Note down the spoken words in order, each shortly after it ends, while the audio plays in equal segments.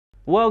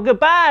Well,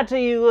 goodbye to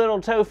you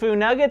little tofu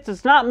nuggets.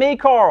 It's not me,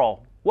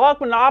 Carl.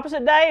 Welcome to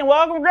Opposite Day and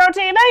welcome to Grow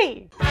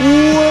TV.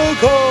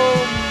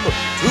 Welcome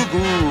to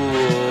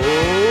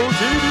Grow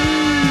TV.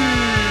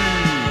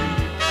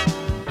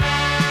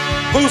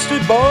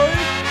 Hosted by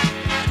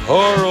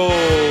Carl,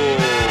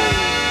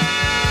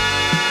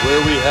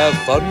 where we have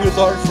fun with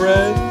our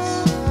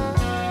friends,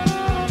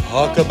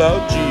 talk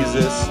about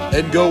Jesus,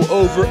 and go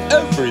over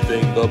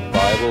everything the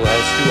Bible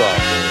has to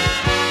offer.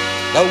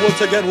 Now,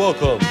 once again,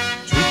 welcome to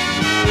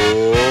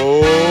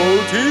Grow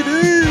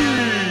TV.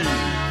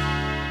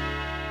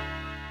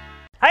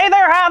 Hey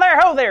there, hi there,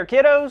 ho there,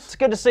 kiddos. It's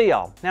good to see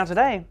y'all. Now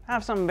today, I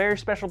have something very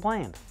special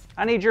planned.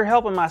 I need your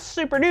help in my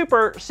super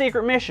duper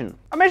secret mission.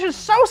 A mission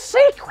so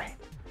secret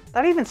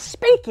that even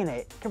speaking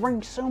it can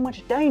bring so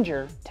much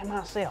danger to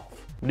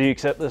myself. Do you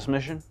accept this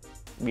mission?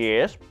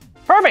 Yes.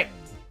 Perfect.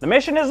 The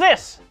mission is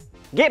this.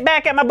 Get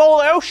back at my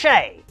boy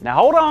O'Shea. Now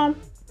hold on,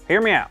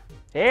 hear me out.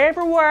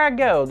 Everywhere I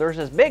go, there's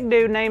this big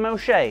dude named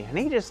O'Shea, and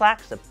he just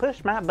likes to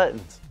push my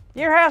buttons.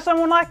 You ever have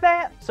someone like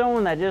that?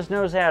 Someone that just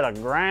knows how to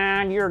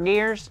grind your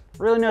gears,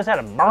 really knows how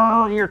to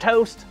burn your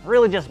toast,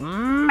 really just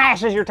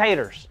mashes your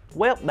taters.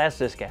 Well, that's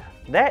this guy.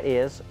 That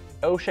is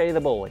O'Shea the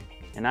bully,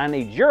 and I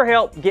need your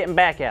help getting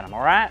back at him,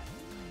 all right?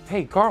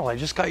 Hey, Carl, I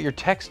just got your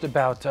text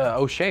about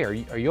O'Shea.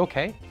 Are you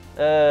okay?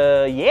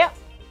 Yeah.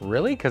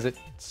 Really? Because it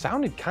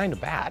sounded kind of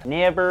bad.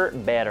 Never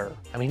better.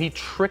 I mean, he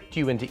tricked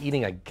you into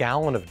eating a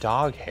gallon of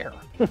dog hair.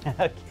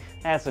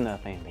 That's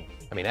enough, Andy.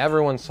 I mean,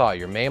 everyone saw it.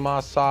 Your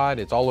Mama saw it.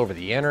 It's all over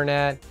the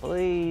internet.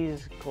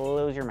 Please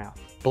close your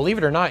mouth. Believe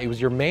it or not, it was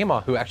your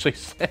Mama who actually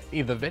sent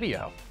me the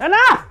video.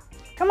 Enough!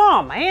 Come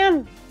on,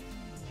 man.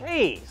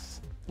 Jeez.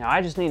 Now I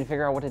just need to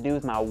figure out what to do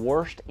with my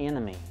worst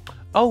enemy.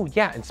 Oh,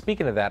 yeah, and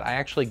speaking of that, I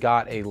actually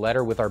got a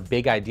letter with our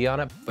big idea on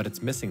it, but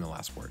it's missing the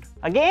last word.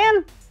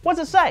 Again?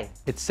 What's it say?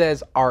 It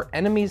says, our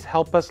enemies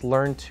help us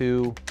learn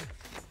to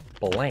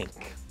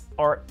blank.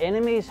 Our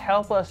enemies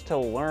help us to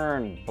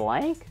learn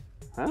blank?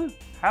 Huh?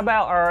 How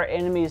about our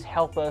enemies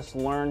help us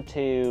learn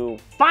to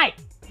fight?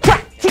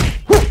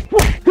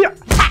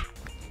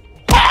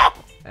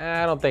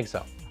 I don't think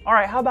so. All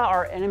right, how about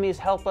our enemies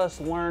help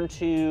us learn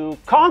to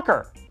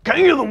conquer?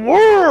 King of the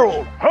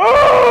world!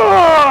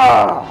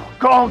 Ah!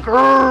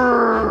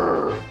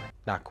 Conquer!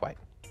 Not quite.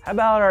 How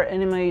about our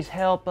enemies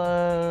help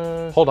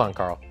us... Hold on,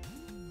 Carl.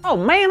 Oh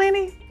man,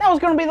 Andy, that was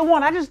gonna be the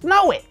one, I just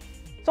know it.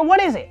 So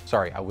what is it?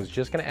 Sorry, I was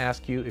just gonna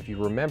ask you if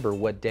you remember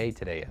what day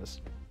today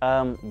is.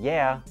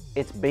 Yeah,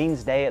 it's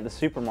Beans Day at the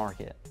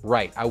supermarket.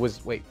 Right,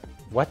 wait,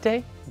 what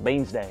day?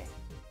 Beans Day.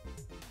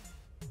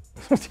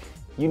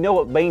 You know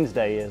what Beans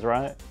Day is,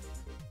 right?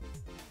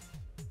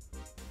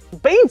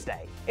 Beans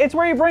Day. It's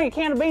where you bring a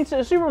can of beans to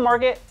the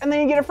supermarket and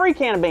then you get a free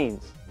can of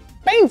beans.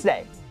 Beans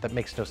Day. That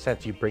makes no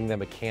sense. You bring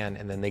them a can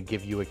and then they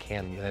give you a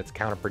can, and that's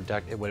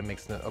counterproductive. What it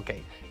makes no,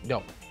 okay.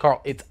 No,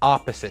 Carl, it's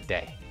opposite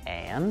day.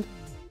 And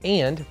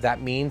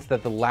that means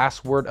that the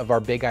last word of our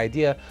big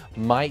idea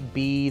might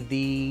be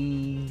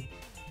the...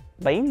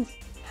 beans?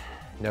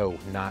 No,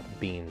 not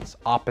beans.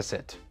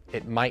 Opposite.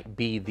 It might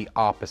be the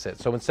opposite.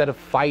 So instead of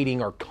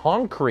fighting or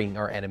conquering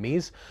our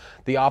enemies,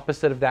 the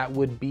opposite of that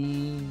would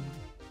be...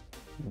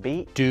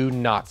 Do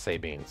not say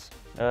beans.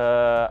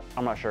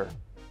 I'm not sure.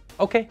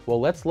 Okay,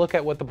 well, let's look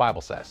at what the Bible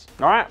says.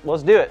 All right,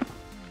 let's do it.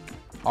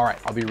 All right,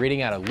 I'll be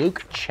reading out of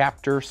Luke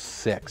chapter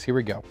 6. Here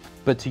we go.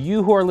 But to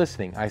you who are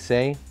listening, I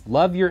say,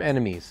 love your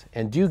enemies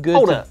and do good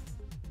Hold up.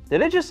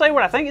 Did it just say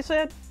what I think it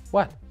said?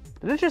 What?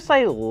 Did it just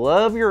say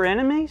love your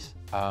enemies?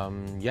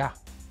 Yeah.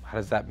 How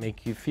does that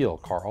make you feel,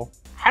 Carl?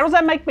 How does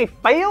that make me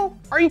feel?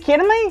 Are you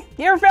kidding me?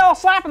 You ever feel a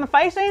slap in the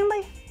face,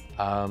 Andy?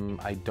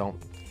 I don't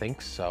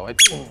think so.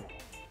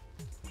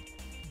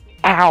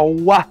 Ow!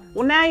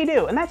 Well, now you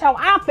do, and that's how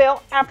I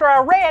felt after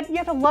I read you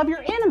have to love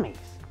your enemies.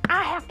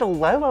 I have to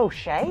love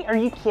O'Shea? Are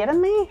you kidding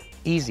me?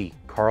 Easy,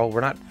 Carl. We're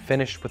not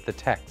finished with the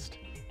text.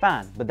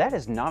 Fine, but that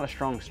is not a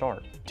strong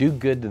start. Do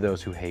good to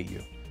those who hate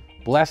you.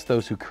 Bless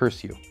those who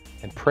curse you,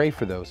 and pray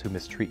for those who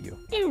mistreat you.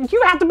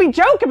 You have to be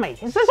joking me.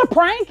 Is this a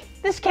prank?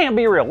 This can't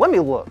be real. Let me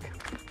look.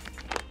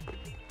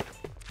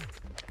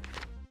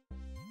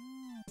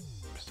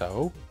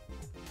 So,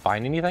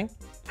 find anything?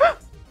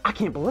 I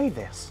can't believe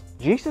this.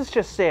 Jesus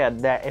just said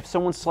that if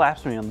someone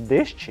slaps me on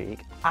this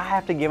cheek, I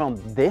have to give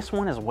them this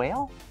one as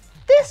well?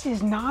 This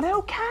is not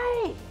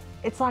okay.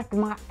 It's like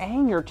my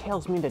anger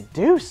tells me to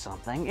do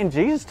something and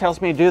Jesus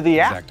tells me to do the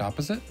exact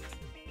opposite?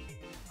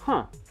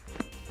 Huh,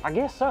 I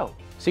guess so.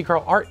 See,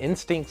 Carl, our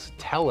instincts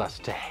tell us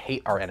to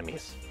hate our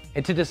enemies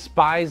and to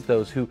despise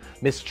those who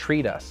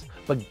mistreat us.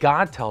 But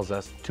God tells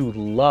us to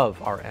love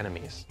our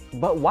enemies.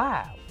 But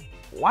why?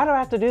 Why do I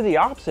have to do the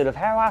opposite of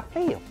how I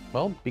feel?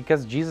 Well,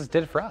 because Jesus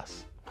did it for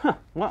us. Huh,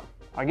 well,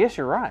 I guess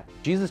you're right.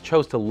 Jesus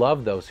chose to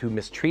love those who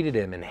mistreated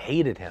him and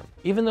hated him.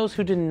 Even those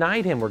who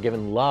denied him were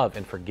given love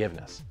and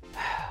forgiveness.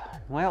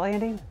 Well,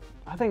 Andy,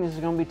 I think this is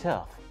going to be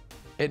tough.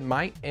 It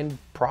might and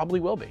probably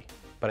will be.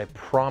 But I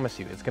promise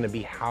you, it's going to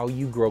be how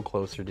you grow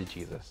closer to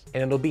Jesus.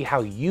 And it'll be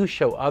how you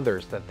show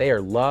others that they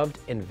are loved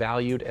and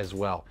valued as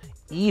well,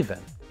 even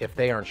if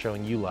they aren't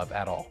showing you love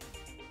at all.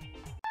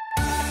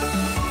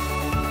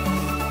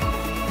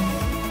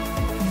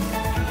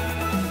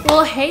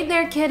 Well, hey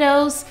there,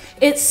 kiddos.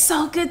 It's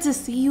so good to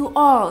see you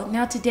all.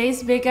 Now,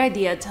 today's big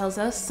idea tells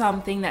us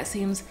something that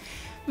seems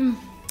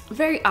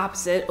very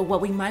opposite of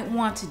what we might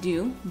want to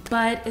do,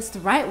 but it's the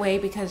right way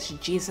because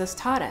Jesus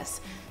taught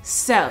us.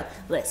 So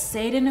let's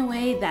say it in a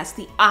way that's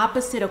the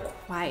opposite of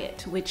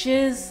quiet, which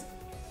is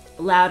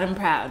loud and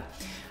proud.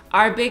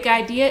 Our big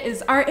idea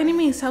is our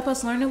enemies help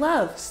us learn to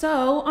love.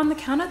 So on the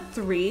count of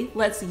 3,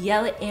 let's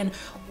yell it and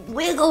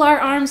wiggle our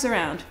arms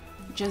around.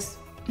 Just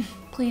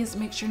please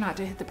make sure not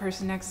to hit the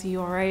person next to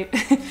you, all right?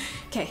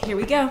 Okay, here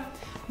we go.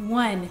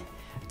 1,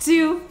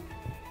 2,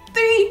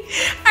 3.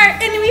 Our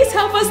enemies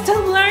help us to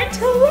learn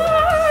to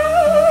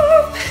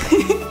love.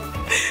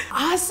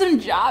 Awesome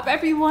job,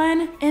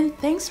 everyone. And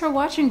thanks for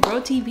watching Grow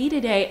TV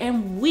today.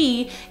 And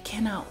we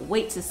cannot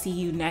wait to see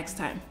you next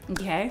time.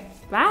 Okay,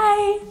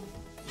 bye.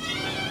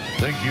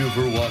 Thank you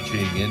for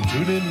watching, and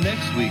tune in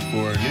next week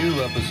for a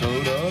new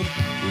episode of